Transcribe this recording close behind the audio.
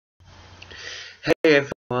Hey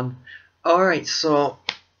everyone. Alright, so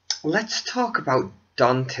let's talk about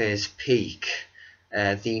Dante's Peak, the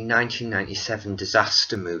 1997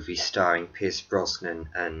 disaster movie starring Pierce Brosnan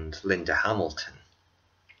and Linda Hamilton.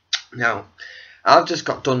 Now, I've just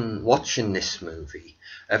got done watching this movie,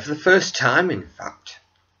 for the first time in fact,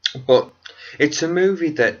 but it's a movie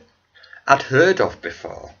that I'd heard of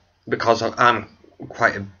before, because I'm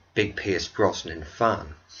quite a big Pierce Brosnan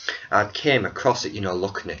fan. I came across it,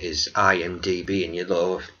 looking at his IMDb and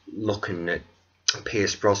looking at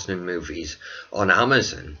Pierce Brosnan movies on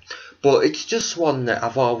Amazon. But it's just one that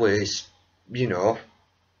I've always,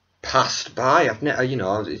 passed by. I've never,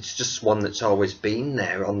 it's just one that's always been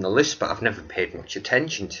there on the list, but I've never paid much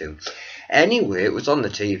attention to. Anyway, it was on the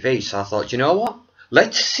TV, so I thought, you know what?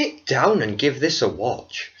 Let's sit down and give this a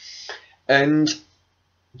watch. And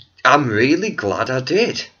I'm really glad I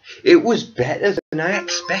did. It was better than I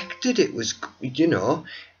expected. It was,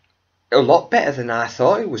 a lot better than I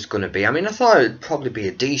thought it was going to be. I mean, I thought it'd probably be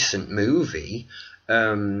a decent movie.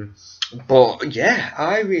 But yeah,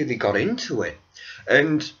 I really got into it.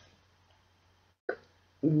 And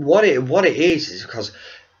what it is because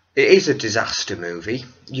it is a disaster movie,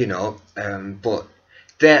 but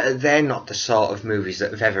they're not the sort of movies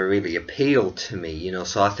that have ever really appealed to me,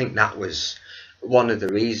 so I think that was one of the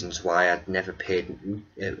reasons why I'd never paid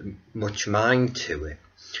much mind to it.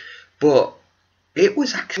 But it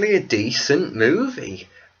was actually a decent movie.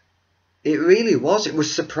 It really was. It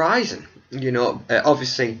was surprising.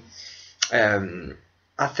 Obviously, I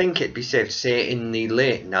think it'd be safe to say in the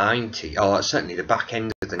late 90s, or certainly the back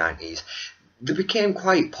end of the 90s, they became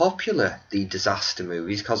quite popular, the disaster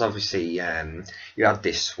movies, because obviously you had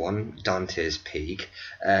this one, Dante's Peak.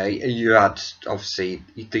 You had, obviously,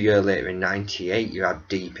 the year later in 98, you had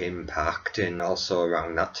Deep Impact, and also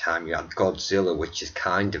around that time you had Godzilla, which is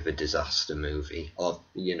kind of a disaster movie, but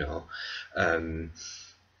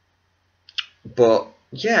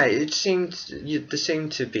yeah, there seemed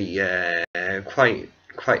to be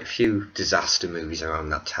quite a few disaster movies around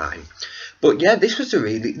that time. But yeah, this was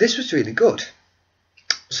really good.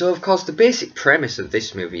 So of course the basic premise of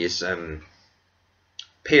this movie is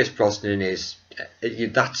Pierce Brosnan is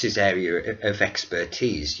that's his area of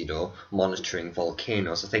expertise, monitoring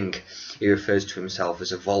volcanoes. I think he refers to himself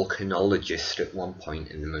as a volcanologist at one point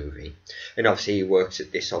in the movie, and obviously he works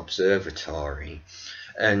at this observatory,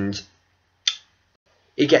 and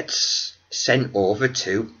he gets sent over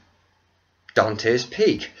to Dante's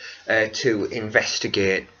Peak to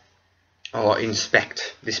investigate or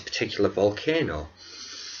inspect this particular volcano.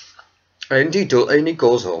 And he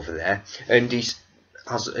goes over there, and he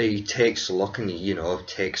takes a look, and he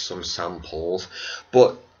takes some samples.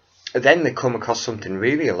 But then they come across something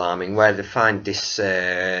really alarming, where they find this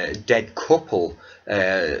dead couple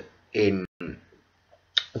in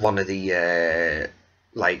one of the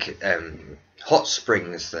hot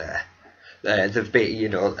springs there. They've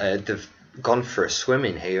been, they've gone for a swim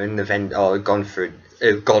in here, and they've gone for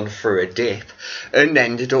a dip, and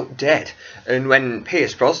ended up dead. And when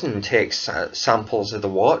Pierce Brosnan takes samples of the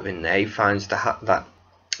water in there, he finds that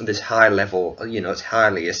there's high level, it's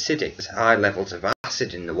highly acidic. There's high levels of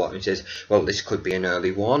acid in the water. He says, well, this could be an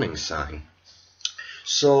early warning sign.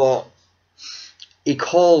 So he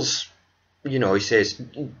calls.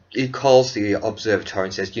 He calls the observatory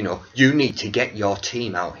and says, you need to get your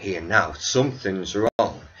team out here now. Something's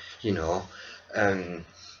wrong,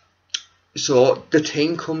 So the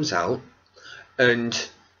team comes out and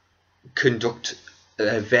conduct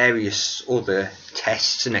various other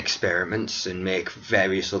tests and experiments and make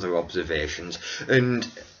various other observations. And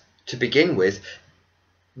to begin with,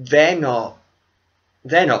 they're not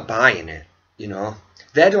buying it,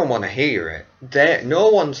 They don't want to hear it. No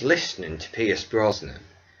one's listening to Pierce Brosnan.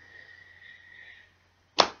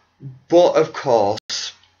 But of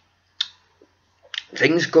course,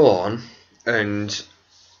 things go on, and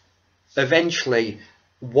eventually,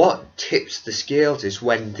 what tips the scales is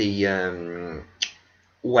when the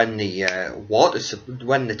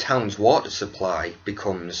town's water supply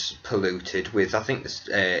becomes polluted with, I think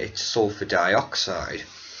it's sulfur dioxide.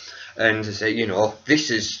 And to say,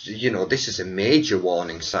 this is a major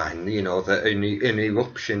warning sign, that an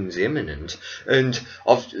eruption's imminent. And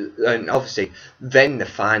obviously, then they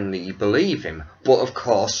finally believe him. But of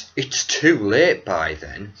course, it's too late by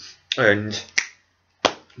then. And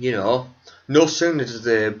no sooner does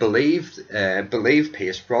they believe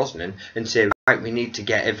Pierce Brosnan and say, right, we need to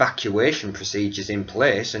get evacuation procedures in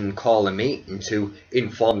place and call a meeting to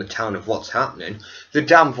inform the town of what's happening, the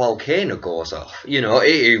damn volcano goes off. It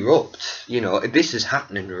erupts. This is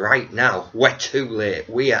happening right now. We're too late.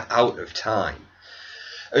 We are out of time.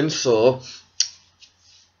 And so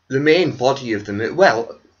the main body of the movie.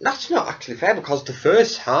 Well, that's not actually fair, because the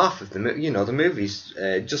first half of the movie, the movie's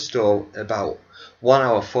just about 1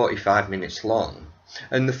 hour 45 minutes long,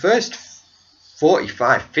 and the first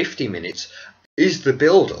 45-50 minutes is the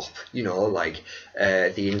build-up, like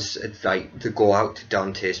they go out to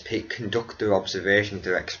Dante's Peak, conduct their observations,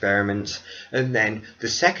 their experiments, and then the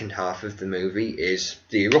second half of the movie is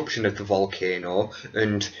the eruption of the volcano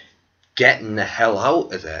and getting the hell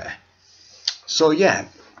out of there. So yeah,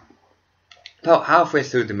 about halfway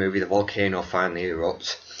through the movie, the volcano finally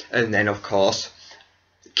erupts, and then of course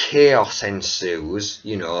chaos ensues,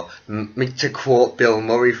 to quote Bill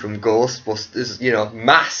Murray from Ghostbusters,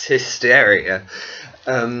 mass hysteria.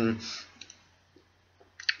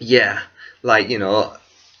 Yeah, like,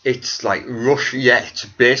 it's like it's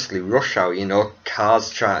basically rush hour,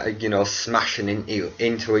 cars smashing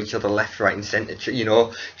into each other left, right and centre,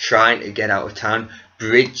 trying to get out of town,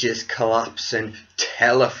 bridges collapsing,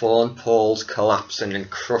 telephone poles collapsing and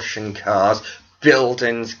crushing cars,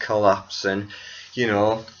 buildings collapsing,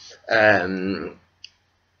 and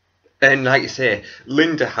like you say,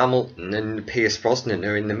 Linda Hamilton and Pierce Brosnan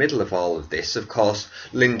are in the middle of all of this. Of course,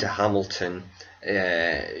 Linda Hamilton,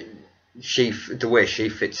 the way she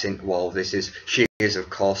fits into all of this is she is, of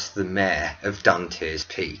course, the mayor of Dante's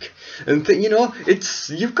Peak, and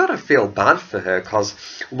you've got to feel bad for her, because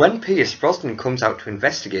when Pierce Brosnan comes out to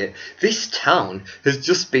investigate, this town has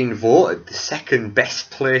just been voted the second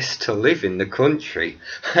best place to live in the country.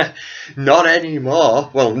 Not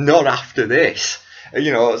anymore. Well, not after this.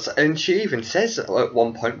 And she even says at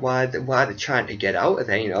one point why they're trying to get out of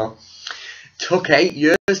there. Took 8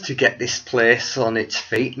 years to get this place on its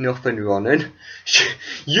feet and up and running.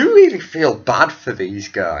 You really feel bad for these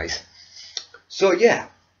guys. So yeah,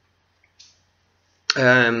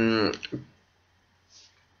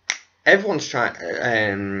 everyone's trying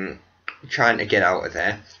to get out of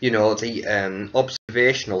there. The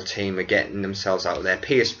observational team are getting themselves out of there.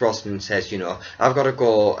 Pierce Brosnan says, I've got to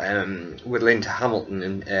go with Linda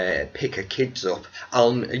Hamilton and pick her kids up.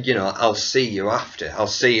 I'll see you after. I'll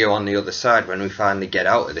see you on the other side when we finally get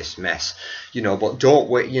out of this mess. But don't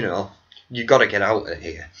wait. You got to get out of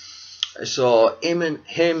here. So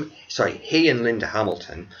he and Linda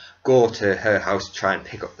Hamilton go to her house to try and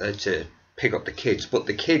pick up the kids, but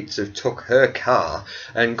the kids have took her car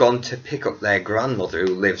and gone to pick up their grandmother,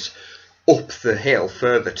 who lives up the hill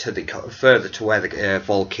further to where the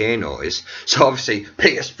volcano is. So obviously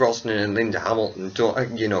Pierce Brosnan and Linda Hamilton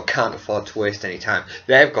can't afford to waste any time.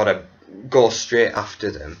 They've got to go straight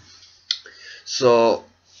after them. So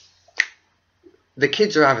the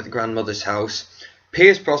kids arrive at the grandmother's house.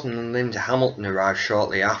 Pierce Brosnan and Linda Hamilton arrive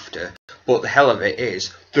shortly after, but the hell of it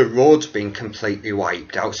is, the road's been completely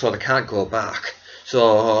wiped out, so they can't go back.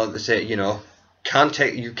 So they say, you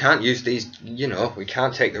can't use these, we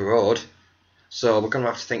can't take the road, so we're going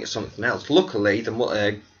to have to think of something else. Luckily,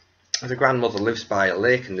 the grandmother lives by a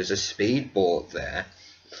lake and there's a speedboat there.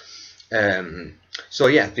 So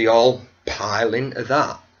yeah, they all pile into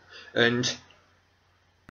that, and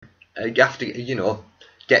you have to,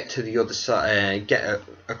 get to the other side, get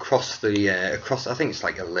across I think it's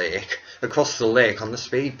like a lake, across the lake on the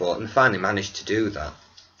speedboat, and finally managed to do that.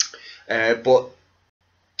 But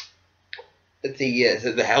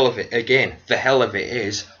the hell of it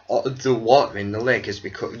is the water in the lake has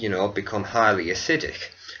become highly acidic,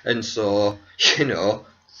 and so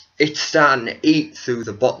it's starting to eat through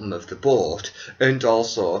the bottom of the boat, and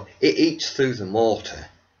also it eats through the motor.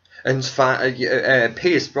 And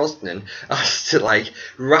Pierce Brosnan has to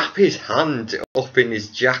wrap his hand up in his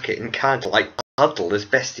jacket and kind of paddle as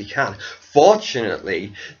best he can.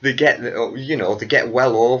 Fortunately, they get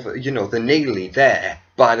well over, they're nearly there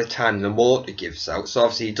by the time the motor gives out. So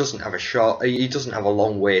obviously he doesn't have a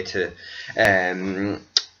long way to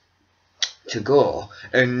go,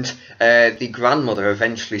 and the grandmother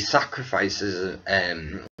eventually sacrifices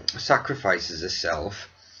herself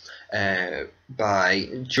by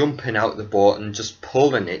jumping out the boat and just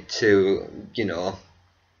pulling it to the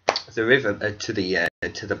river, to the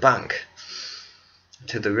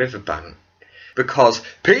river bank, because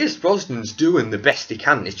Pierce Brosnan's doing the best he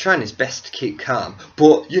can. He's trying his best to keep calm,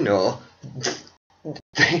 but the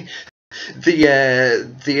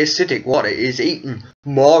acidic water is eating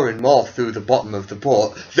more and more through the bottom of the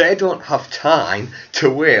boat. They don't have time to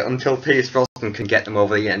wait until Pierce Brosnan can get them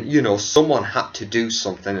over the end. Someone had to do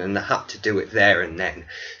something, and they had to do it there and then.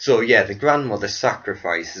 So yeah, the grandmother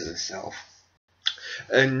sacrifices herself,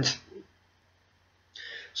 and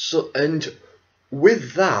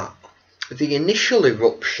with that, the initial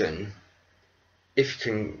eruption, if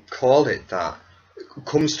you can call it that,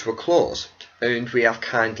 comes to a close, and we have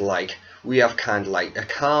kind of we have kind of like a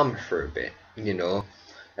calm for a bit, you know,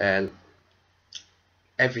 and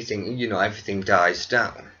everything dies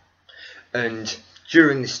down. And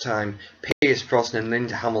during this time, Pierce Brosnan,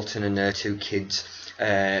 Linda Hamilton and her 2 kids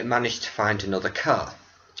managed to find another car.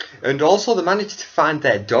 And also they managed to find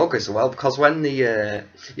their dog as well, because when the,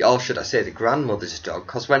 or should I say the grandmother's dog,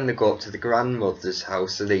 because when they go up to the grandmother's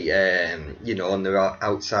house, they, you know, and they're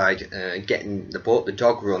outside getting the boat, the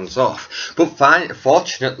dog runs off. But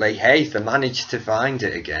fortunately, hey, they managed to find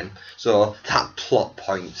it again. So that plot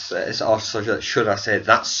point, or should I say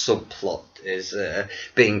that subplot is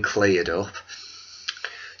being cleared up.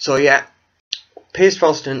 So yeah, Pierce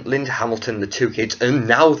Brosnan, Linda Hamilton, the 2 kids, and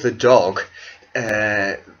now the dog,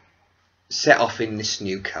 set off in this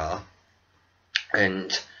new car,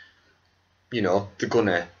 and you know, they're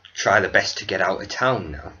gonna try their best to get out of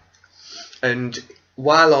town now. And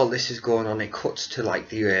while all this is going on, it cuts to like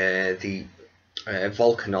the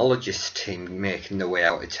volcanologist team making their way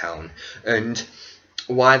out of town. And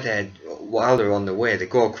while they're on the way, they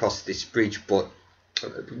go across this bridge, but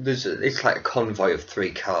it's like a convoy of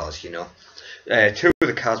 3 cars, you know. 2 of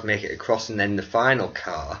the cars make it across, and then the final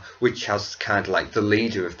car, which has kind of like the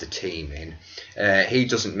leader of the team in, he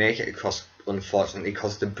doesn't make it across, unfortunately,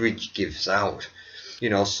 because the bridge gives out,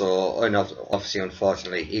 you know. So, and obviously,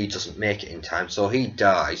 unfortunately, he doesn't make it in time, so he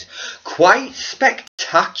dies quite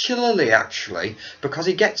spectacularly, actually, because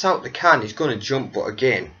he gets out the car and he's going to jump, but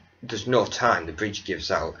again, there's no time, the bridge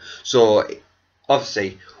gives out. So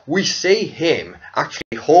obviously we see him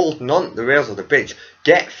actually holding on to the rails of the bridge,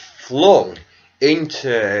 get flung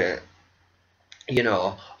into, you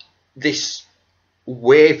know, this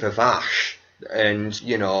wave of ash, and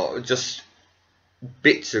you know, just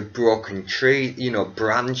bits of broken trees, you know,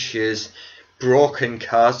 branches, broken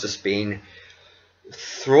cars just being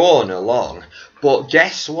thrown along. But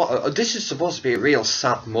guess what? This is supposed to be a real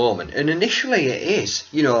sad moment, and initially it is.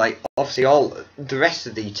 You know, like obviously all the rest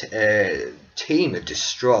of the team are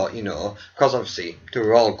distraught. You know, because obviously they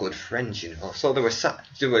were all good friends. You know, so they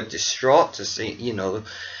were distraught to see. You know,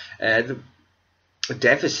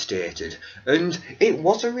 devastated, and it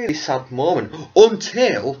was a really sad moment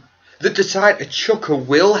until they decided to chuck a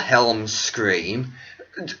Wilhelm scream.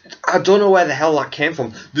 I don't know where the hell that came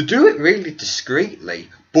from. They do it really discreetly,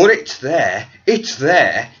 but it's there. It's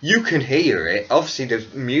there. You can hear it. Obviously, the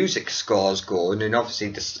music score's going, and obviously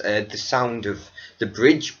the sound of the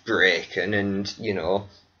bridge breaking, and you know.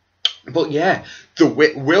 But yeah, the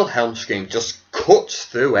Wilhelm scream just cuts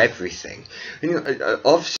through everything. You know,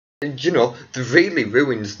 obviously, you know, that really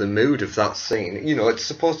ruins the mood of that scene. You know, it's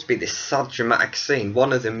supposed to be this sad, dramatic scene.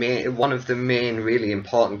 One of the main really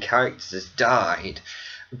important characters has died,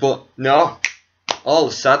 but no, all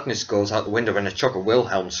the sadness goes out the window when I chuck a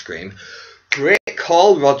Wilhelm scream. Great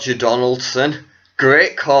call, Roger Donaldson.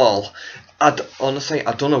 Great call. Honestly,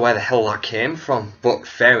 I don't know where the hell that came from, but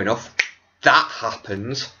fair enough. That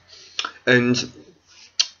happens, and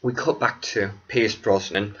we cut back to Pierce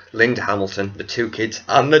Brosnan, Linda Hamilton, the 2 kids,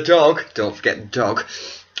 and the dog. Don't forget the dog.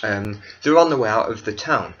 They're on the way out of the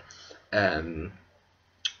town. But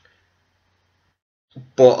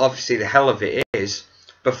obviously, the hell of it is,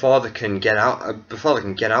 before they can get out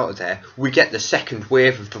of there, we get the second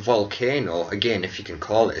wave of the volcano again, if you can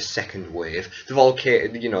call it a second wave. The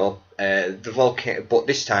volcano, you know, the volcano, but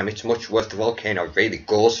this time it's much worse. The volcano really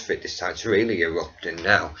goes for it this time. It's really erupting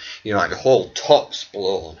now. You know, like the whole top's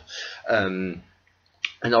blown. And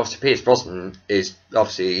obviously Pierce Brosnan is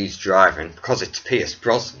he's driving because it's Pierce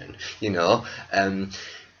Brosnan. You know,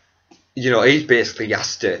 he's basically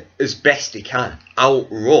has to, as best he can,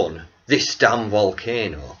 outrun this damn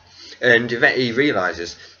volcano, and he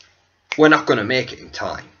realises we're not going to make it in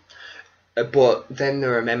time. But then they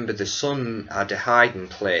remember the son had a hiding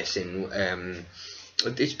place in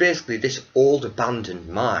it's basically this old abandoned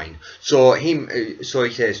mine. So he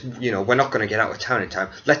says, you know, we're not going to get out of town in time.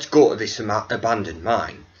 Let's go to this abandoned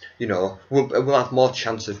mine. You know, we'll have more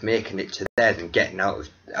chance of making it to there than getting out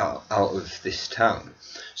of this town.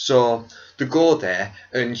 So they go there,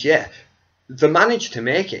 and yeah, they manage to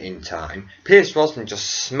make it in time. Pierce Brosnan just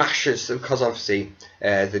smashes, because obviously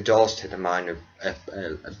the doors to the mine are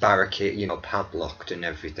barricaded, you know, padlocked and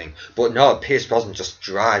everything. But no, Pierce Brosnan just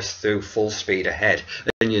drives through full speed ahead,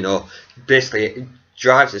 and you know, basically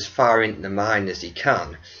drives as far into the mine as he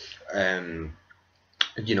can,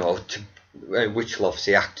 you know, which will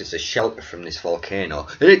obviously act as a shelter from this volcano,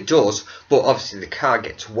 and it does. But obviously the car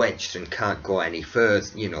gets wedged and can't go any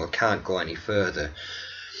further. You know, can't go any further.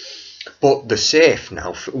 But they're safe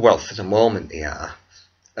now, for the moment they are.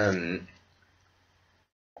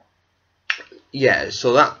 Yeah,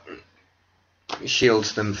 so that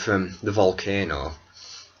shields them from the volcano.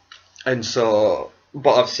 And so,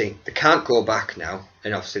 but obviously they can't go back now,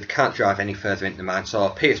 and obviously they can't drive any further into the mine. So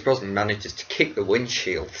Pierce Brosnan manages to kick the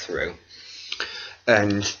windshield through,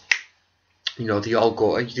 and you know they all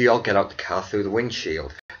get out the car through the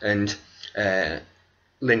windshield, and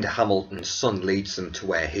Linda Hamilton's son leads them to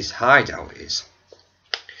where his hideout is.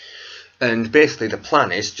 And basically the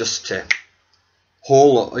plan is just to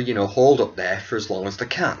hold up there for as long as they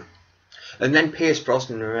can. And then Pierce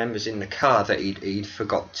Brosnan remembers in the car that he'd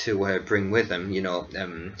forgot to bring with him,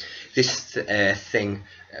 this thing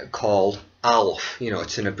called ALF.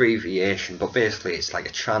 It's an abbreviation, but basically it's like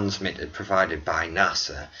a transmitter provided by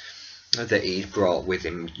NASA that he'd brought with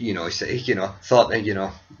him. He thought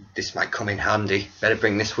that, this might come in handy, better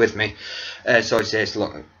bring this with me. So he says,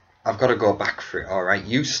 look, I've got to go back for it, alright?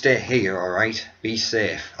 You stay here, alright? Be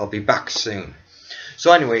safe. I'll be back soon.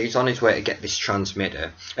 So anyway, he's on his way to get this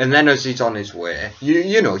transmitter, and then as he's on his way,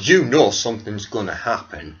 you know something's gonna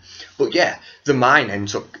happen. But yeah, the mine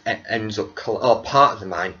or part of the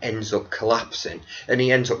mine ends up collapsing, and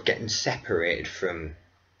he ends up getting separated from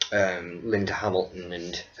Linda Hamilton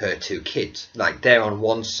and her two kids. Like they're on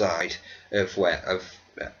one side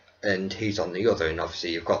and he's on the other, and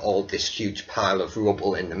obviously you've got all this huge pile of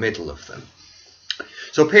rubble in the middle of them.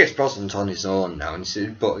 So Pierce Brosnan's on his own now,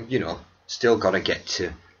 but still got to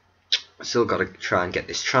try and get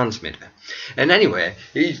this transmitter. And anyway,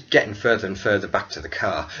 he's getting further and further back to the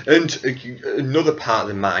car, and another part of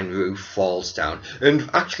the mine roof falls down, and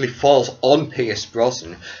actually falls on Pierce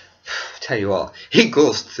Brosnan. Tell you what, he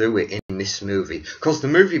goes through it in this movie, because the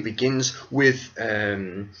movie begins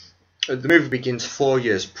 4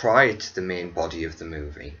 years prior to the main body of the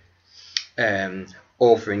movie,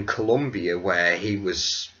 over in Colombia, where he'd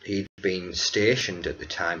been stationed at the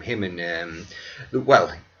time. Him and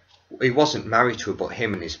he wasn't married to her, but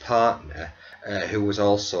him and his partner, who was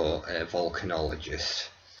also a volcanologist,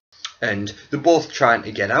 and they're both trying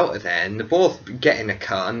to get out of there, and they both get in a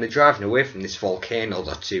car and they're driving away from this volcano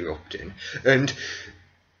that's erupting, and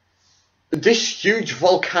this huge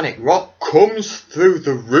volcanic rock comes through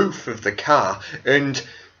the roof of the car and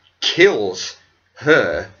kills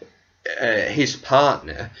her, his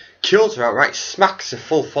partner, kills her outright, smacks her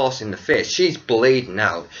full force in the face. She's bleeding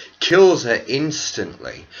out, kills her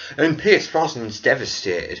instantly, and Pierce Brosnan's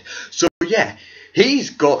devastated. So yeah, he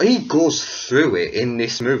goes through it in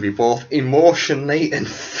this movie, both emotionally and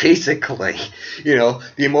physically. The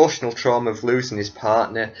emotional trauma of losing his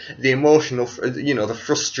partner, the emotional, the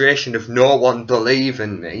frustration of no one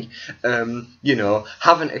believing me, having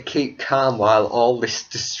to keep calm while all this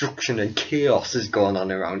destruction and chaos is going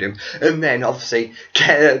on around him, and then obviously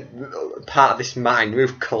part of this mine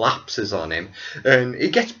roof collapses on him, and he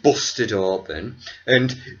gets busted open,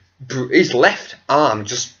 and his left arm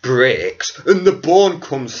just breaks, and the bone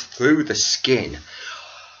comes through the skin.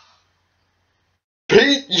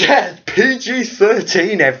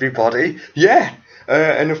 PG-13, everybody. Yeah.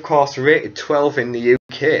 And of course rated 12 in the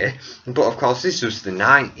UK. But of course this was the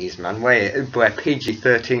 90s, man, where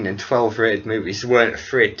PG-13 and 12 rated movies weren't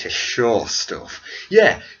afraid to show stuff.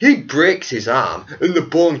 Yeah, he breaks his arm and the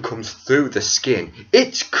bone comes through the skin.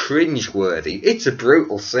 It's cringeworthy. It's a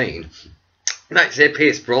brutal scene. Like I say,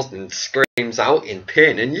 Pierce Brosnan screams out in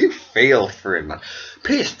pain, and you feel for him, man.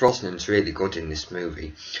 Pierce Brosnan's really good in this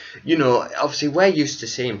movie. Obviously we're used to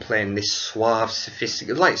seeing him playing this suave,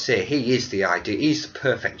 sophisticated. Like I say, he is the idea. He's the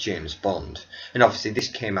perfect James Bond. And obviously this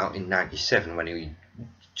came out in '97 when he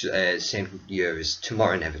same year as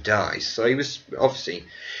Tomorrow Never Dies. So he was obviously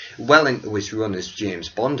well into his run as James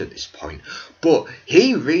Bond at this point. But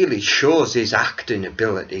he really shows his acting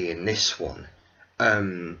ability in this one.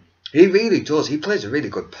 He really does. He plays a really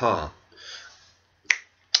good part.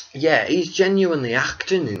 Yeah, he's genuinely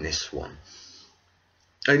acting in this one.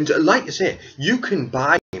 And like I say, you can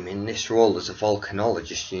buy him in this role as a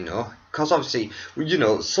volcanologist, because obviously,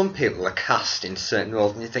 some people are cast in certain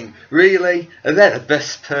roles and you think, really? Are they the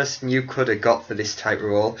best person you could have got for this type of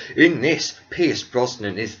role? In this, Pierce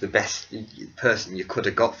Brosnan is the best person you could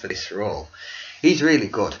have got for this role. He's really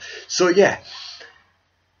good. So yeah,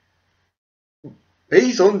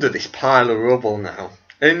 he's under this pile of rubble now,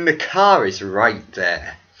 and the car is right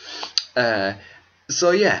there.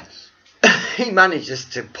 So yeah, he manages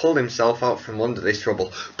to pull himself out from under this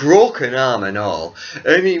rubble, broken arm and all,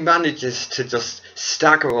 and he manages to just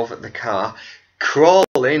stagger over the car, crawl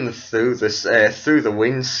in through the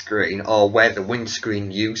windscreen, or where the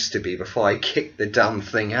windscreen used to be before I kicked the damn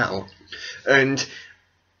thing out, and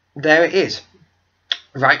there it is,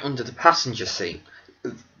 right under the passenger seat.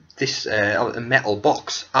 This metal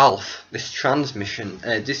box, ALF, this transmission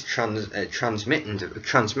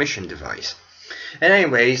device. And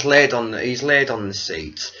anyway, he's laid on the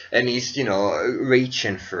seat, and he's, you know,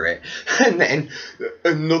 reaching for it, and then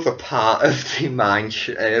another part of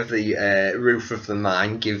the roof of the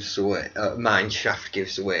mine gives away, mine shaft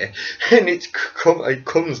gives away, and it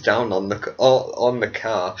comes down on the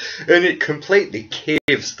car, and it completely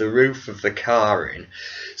caves the roof of the car in.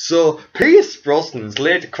 So Pierce Brosnan's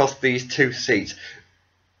laid across these two seats,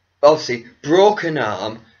 obviously broken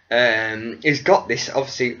arm. He's got this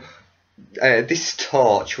obviously. This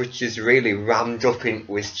torch, which is really rammed up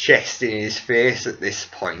into his chest, in his face at this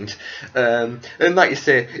point, and like you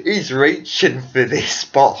say, he's reaching for this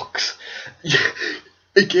box.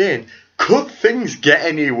 Again, could things get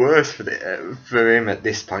any worse for him at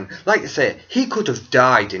this point? Like I say, he could have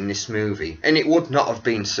died in this movie, and it would not have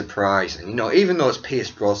been surprising. You know, even though it's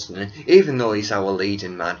Pierce Brosnan, even though he's our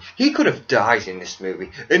leading man, he could have died in this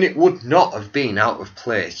movie, and it would not have been out of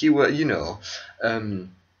place.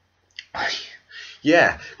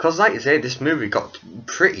 Yeah, because like I say, this movie got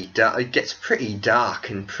pretty dark. It gets pretty dark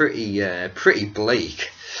and pretty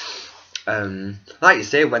bleak. Like you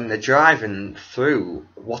say, when they're driving through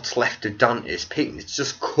what's left of Dante's Peak, it's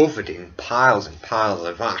just covered in piles and piles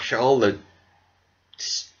of ash. All the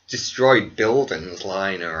destroyed buildings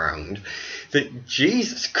lying around.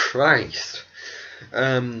 Jesus Christ.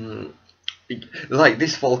 Like,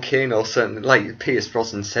 this volcano, certainly, like Pierce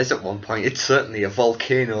Brosnan says at one point, it's certainly a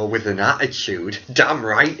volcano with an attitude. Damn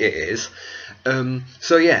right it is.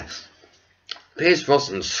 So yeah, Pierce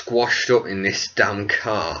Brosnan's squashed up in this damn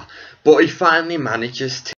car, but he finally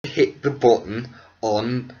manages to hit the button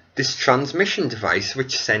on this transmission device,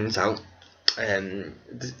 which sends out a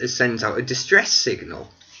distress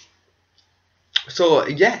signal. So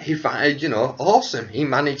yeah, awesome. He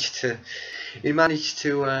managed to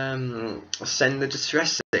send the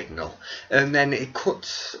distress signal, and then it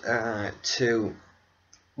cuts to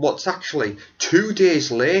what's actually 2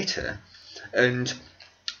 days later, and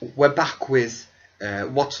we're back with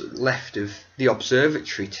what's left of the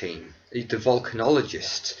observatory team, the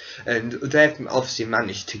volcanologists, and they've obviously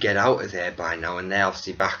managed to get out of there by now, and they're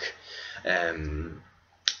obviously back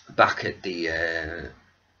at their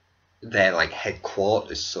like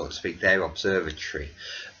headquarters, so to speak, their observatory,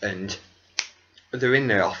 and they're in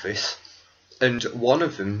their office, and one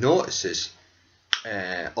of them notices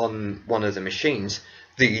on one of the machines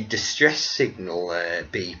the distress signal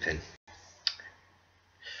beeping,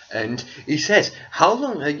 and he says, "How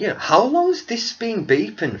long? How long's this been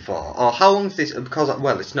beeping for? Or how long's this?" Because,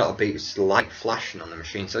 well, it's not a beep; it's the light flashing on the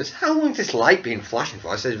machine. So it's, how long's this light been flashing for?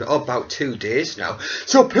 I said, "Oh, about 2 days now."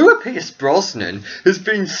 So poor Pierce Brosnan has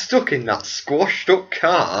been stuck in that squashed up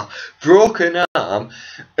car, broken arm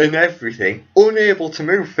and everything, unable to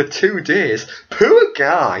move for 2 days. Poor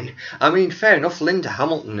guy. I mean, fair enough. Linda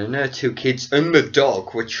Hamilton and her 2 kids and the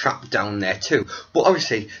dog were trapped down there too, but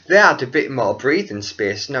obviously they had a bit more breathing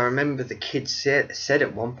space. Now, I remember the kids said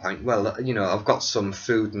at one point, well, I've got some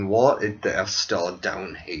food and water that I've stored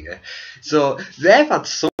down here. So they've had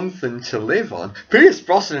something to live on. Pierce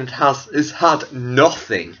Brosnan has had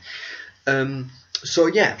nothing. So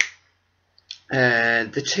yeah,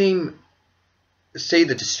 the team see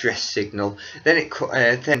the distress signal. Then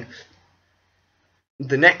then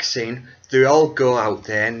the next scene, they all go out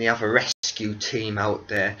there and they have a rescue team out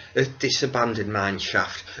there at this abandoned mine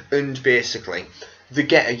shaft, and basically they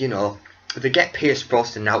get Pierce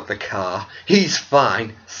Brosnan out the car. He's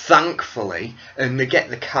fine, thankfully, and they get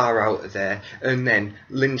the car out of there, and then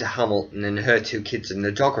Linda Hamilton and her 2 kids and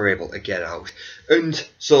the dog are able to get out, and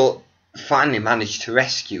so finally manage to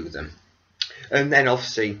rescue them. And then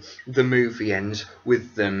obviously the movie ends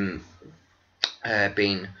with them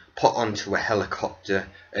being put onto a helicopter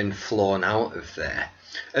and flown out of there.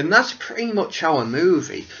 And that's pretty much our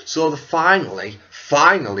movie. So they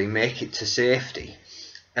finally make it to safety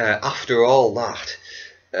after all that.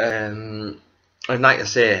 And like I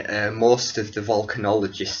say, most of the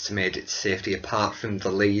volcanologists made it to safety, apart from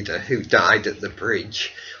the leader, who died at the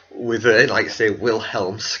bridge with, like I say,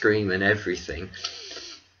 Wilhelm scream and everything.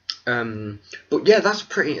 But yeah, that's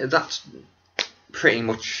pretty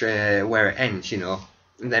much where it ends,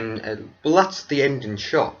 And then, well, that's the ending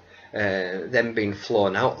shot. Them being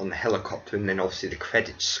flown out on the helicopter, and then obviously the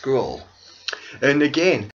credits scroll. And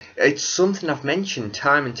again, it's something I've mentioned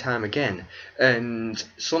time and time again, and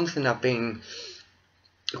something I've been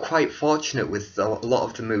quite fortunate with a lot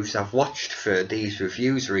of the movies I've watched for these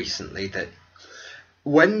reviews recently, that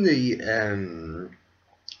when the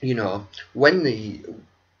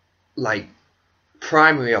like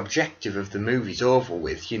primary objective of the movie's over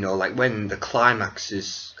with, like when the climax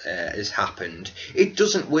has happened, it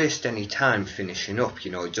doesn't waste any time finishing up,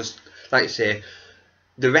 just like I say,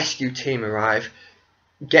 the rescue team arrive,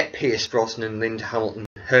 get Pierce Brosnan, Linda Hamilton,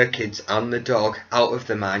 her kids and the dog out of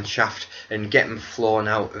the mine shaft and get them flown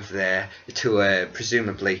out of there to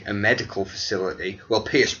presumably a medical facility. Well,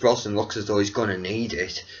 Pierce Brosnan looks as though he's going to need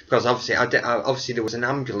it, because obviously obviously there was an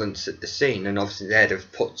ambulance at the scene, and obviously they'd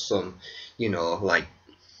have put some, you know,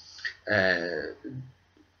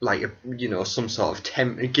 you know, some sort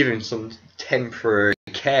of giving some temporary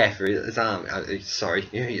care for his arm. Sorry,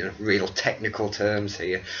 you know, real technical terms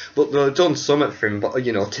here, but they've done something for him, but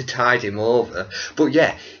you know, to tide him over. But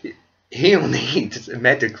yeah, he'll need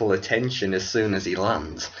medical attention as soon as he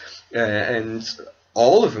lands, and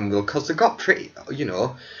all of them will, because they got pretty, you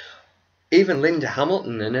know, even Linda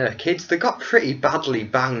Hamilton and her kids, they got pretty badly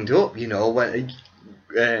banged up, you know, when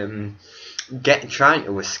trying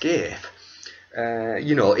to escape.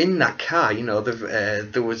 You know, in that car, you know,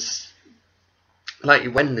 there was, like,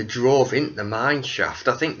 when they drove into the mine shaft,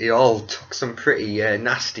 I think they all took some pretty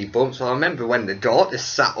nasty bumps. I remember when the daughter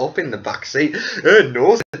sat up in the back seat, her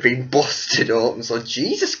nose had been busted open. So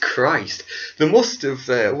Jesus Christ, they must have,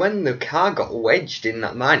 when the car got wedged in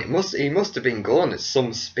that mine, he must have been going at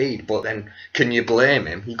some speed. But then, can you blame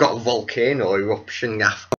him? You got a volcano eruption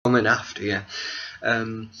coming after you.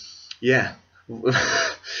 Yeah.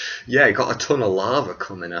 Yeah, you got a ton of lava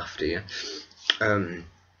coming after you.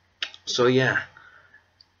 So yeah.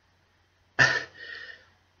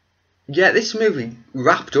 Yeah, this movie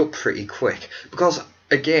wrapped up pretty quick, because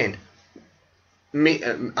again,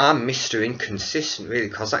 I'm Mr. Inconsistent really,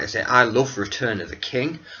 because like I say, I love Return of the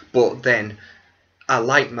King, but then I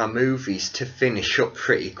like my movies to finish up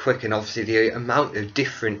pretty quick, and obviously the amount of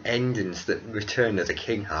different endings that Return of the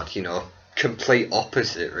King had, you know, complete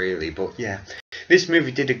opposite really. But yeah, this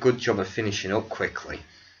movie did a good job of finishing up quickly,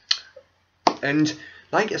 and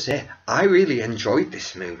like I say, I really enjoyed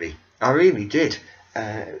this movie. I really did.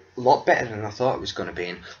 A lot better than I thought it was going to be.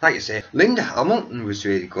 And like I say, Linda Hamilton was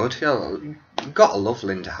really good. You know, gotta love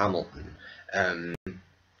Linda Hamilton.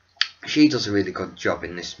 She does a really good job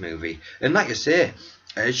in this movie. And like I say,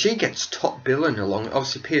 she gets top billing along.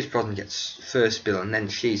 Obviously, Pierce Brosnan gets first bill, and then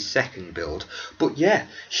she's second billed. But yeah,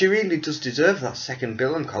 she really does deserve that second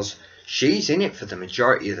billing, because she's in it for the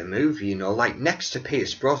majority of the movie. You know, like next to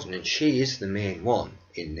Pierce Brosnan, she is the main one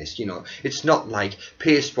in this. You know, it's not like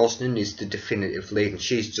Pierce Brosnan is the definitive lead and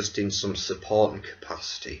she's just in some supporting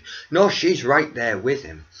capacity. No, she's right there with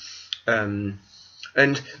him. And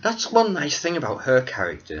that's one nice thing about her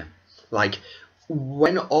character. Like,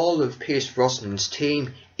 when all of Pierce Brosnan's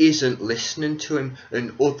team isn't listening to him,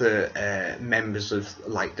 and other members of,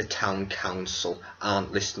 like, the town council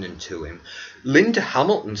aren't listening to him, Linda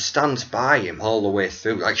Hamilton stands by him all the way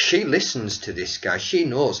through. Like, she listens to this guy. She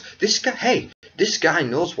knows this guy. Hey, this guy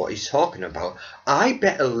knows what he's talking about. I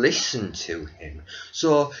better listen to him.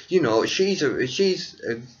 So, you know, she's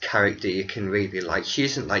a character you can really like. She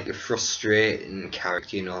isn't like a frustrating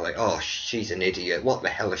character, you know, like, oh, she's an idiot. What the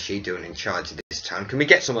hell is she doing in charge of this town? Can we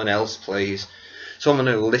get someone else, please? Someone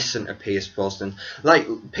who'll listen to Pierce Brosnan. Like,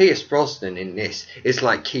 Pierce Brosnan in this is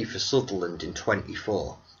like Kiefer Sutherland in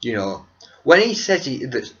 24. You know, when he says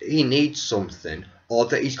that he needs something, or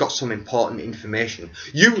that he's got some important information,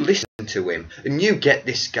 you listen to him and you get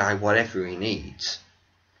this guy whatever he needs.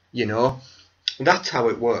 You know, that's how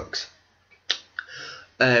it works.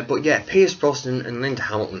 But yeah, Pierce Brosnan and Linda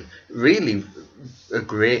Hamilton really are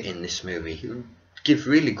great in this movie. Give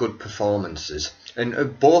really good performances, and are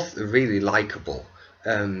both really likeable.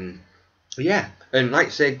 Yeah, and like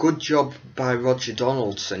I say, good job by Roger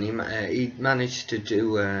Donaldson. He managed to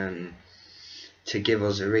do to give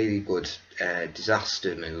us a really good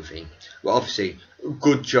disaster movie. Well, obviously,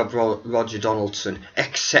 good job Roger Donaldson,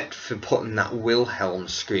 except for putting that Wilhelm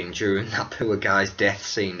scream during that poor guy's death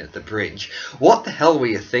scene at the bridge. What the hell were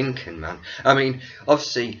you thinking, man? I mean,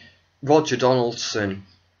 obviously, Roger Donaldson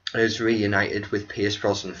is reunited with Pierce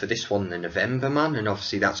Brosnan for this one in November, man, and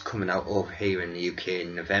obviously that's coming out over here in the UK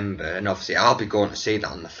in November, and obviously I'll be going to see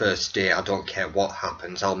that on the first day. I don't care what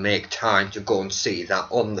happens, I'll make time to go and see that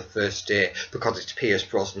on the first day, because it's Pierce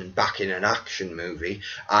Brosnan back in an action movie.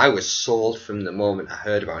 I was sold from the moment I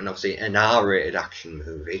heard about it, and obviously an R-rated action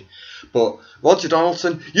movie. But Roger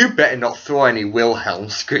Donaldson, you better not throw any Wilhelm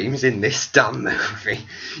screams in this damn movie.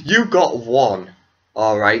 You got one,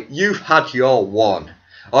 alright, you've had your one.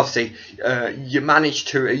 Obviously,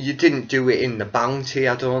 you didn't do it in The Bounty,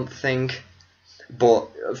 I don't think.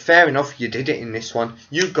 But fair enough, you did it in this one.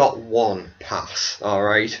 You got one pass,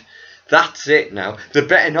 alright? That's it now. There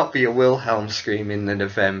better not be a Wilhelm scream in the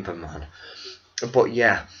November, man. But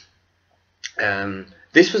yeah,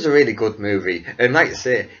 this was a really good movie. And like I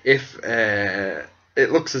say, if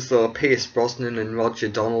it looks as though Pierce Brosnan and Roger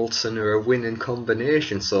Donaldson are a winning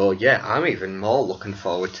combination. So yeah, I'm even more looking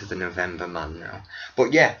forward to the November Man now.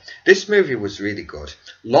 But yeah, this movie was really good.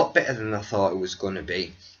 A lot better than I thought it was going to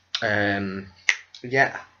be.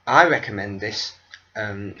 Yeah, I recommend this.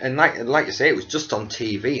 And like I say, it was just on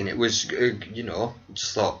TV, and it was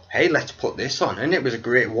just thought, hey, let's put this on, and it was a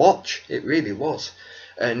great watch. It really was.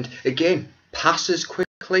 And again, passes quickly.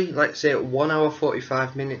 Like I say, 1 hour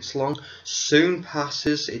 45 minutes long. Soon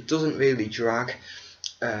passes. It doesn't really drag.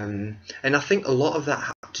 And I think a lot of that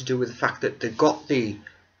had to do with the fact that they got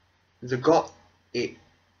it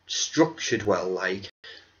structured well. Like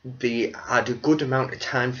they had a good amount of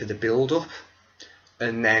time for the build up,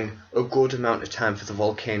 and then a good amount of time for the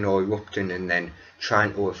volcano erupting and then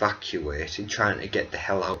trying to evacuate and trying to get the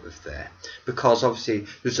hell out of there. Because obviously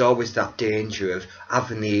there's always that danger of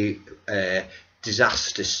having the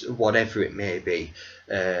disaster, whatever it may be,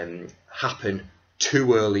 happen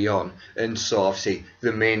too early on. And so obviously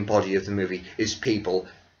the main body of the movie is people,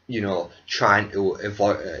 trying to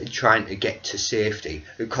avoid, trying to get to safety,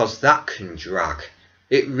 because that can drag.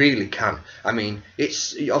 It really can. I mean,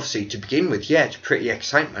 it's obviously, to begin with, yeah, it's pretty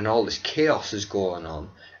exciting and all this chaos is going on.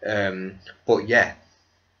 But yeah,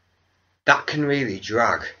 that can really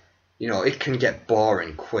drag. It can get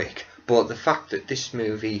boring quick. But the fact that this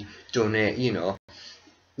movie done it,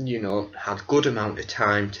 had good amount of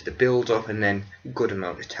time to the build up, and then good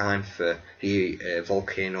amount of time for the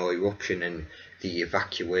volcano eruption and the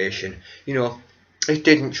evacuation. It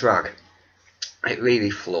didn't drag. It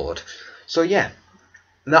really flowed. So yeah.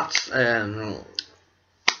 That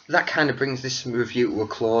kind of brings this review to a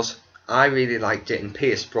close. I really liked it, and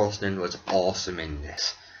Pierce Brosnan was awesome in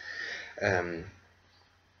this.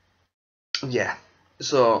 Yeah,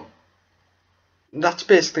 so that's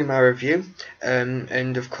basically my review.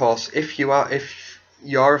 And of course, if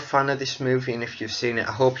you're a fan of this movie and if you've seen it,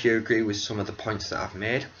 I hope you agree with some of the points that I've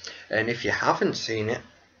made. And if you haven't seen it,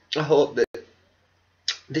 I hope that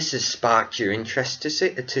this has sparked your interest to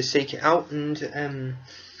seek it out and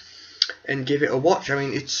give it a watch. I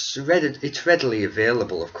mean, it's readily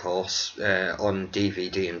available, of course, on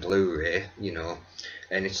DVD and Blu-ray,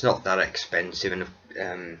 and it's not that expensive,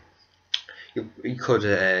 and you could,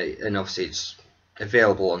 and obviously it's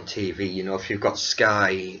available on TV. If you've got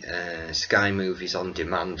Sky Movies on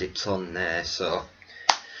demand, it's on there. So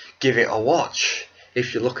give it a watch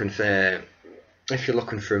if you're looking for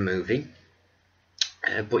a movie.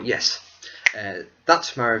 But yes,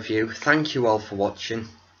 that's my review. Thank you all for watching,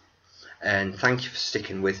 and thank you for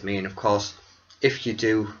sticking with me. And of course, if you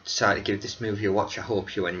do decide to give this movie a watch, I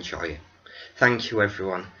hope you enjoy it. Thank you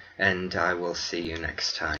everyone, and I will see you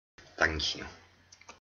next time. Thank you.